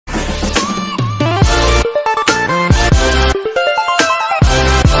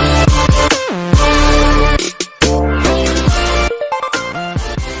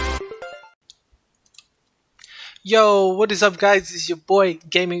Yo, what is up guys? This is your boy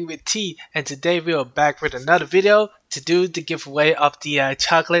Gaming with T, and today we are back with another video to do the giveaway of the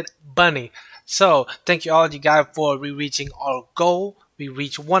chocolate bunny. So thank you all you guys for reaching our goal. We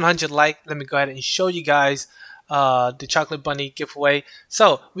reached 100 likes. Let me go ahead and show you guys the chocolate bunny giveaway.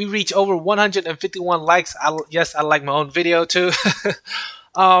 So we reached over 151 likes. Yes, I like my own video too.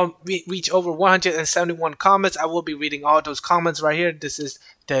 We reached over 171 comments. I will be reading all those comments right here. This is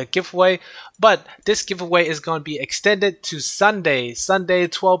the giveaway, but this giveaway is going to be extended to Sunday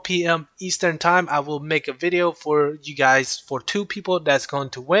 12 p.m. Eastern time. I will make a video for you guys for 2 people that's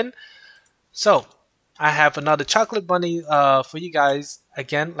going to win. So I have another chocolate bunny for you guys.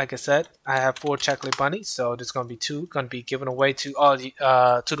 Again, like I said, I have 4 chocolate bunnies, so there's going to be 2 going to be given away to all the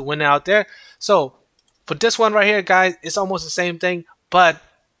to the winner out there. So for this one right here, guys, it's almost the same thing, but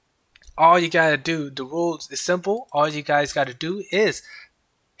all you gotta do, the rules is simple. All you guys gotta do is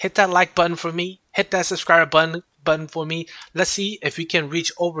hit that like button for me, hit that subscribe button for me. Let's see if we can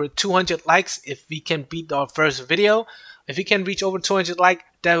reach over 200 likes, if we can beat our first video. If we can reach over 200 likes,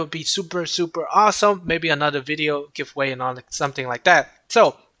 that would be super awesome. Maybe another video giveaway and all, something like that.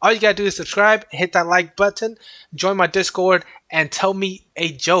 So all you gotta do is subscribe, hit that like button, join my Discord, and tell me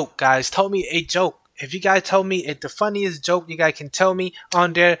a joke, guys. Tell me a joke. If you guys tell me the funniest joke you guys can tell me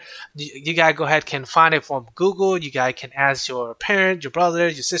on there, you guys go ahead, can find it from Google. You guys can ask your parent, your brother,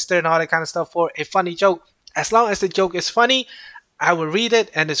 your sister, and all that kind of stuff for a funny joke. As long as the joke is funny, I will read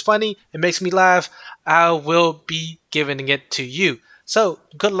it, and it's funny, it makes me laugh, I will be giving it to you. So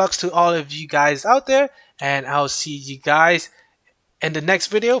good luck to all of you guys out there, and I'll see you guys in the next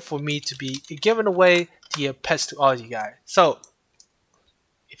video for me to be giving away the pets to all you guys. So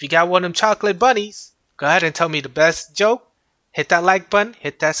if you got one of them chocolate bunnies, go ahead and tell me the best joke. Hit that like button,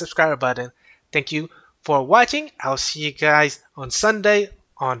 hit that subscribe button. Thank you for watching. I'll see you guys on Sunday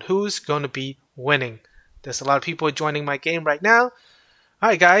on who's going to be winning. There's a lot of people joining my game right now.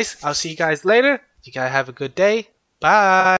 Alright guys, I'll see you guys later. You guys have a good day. Bye.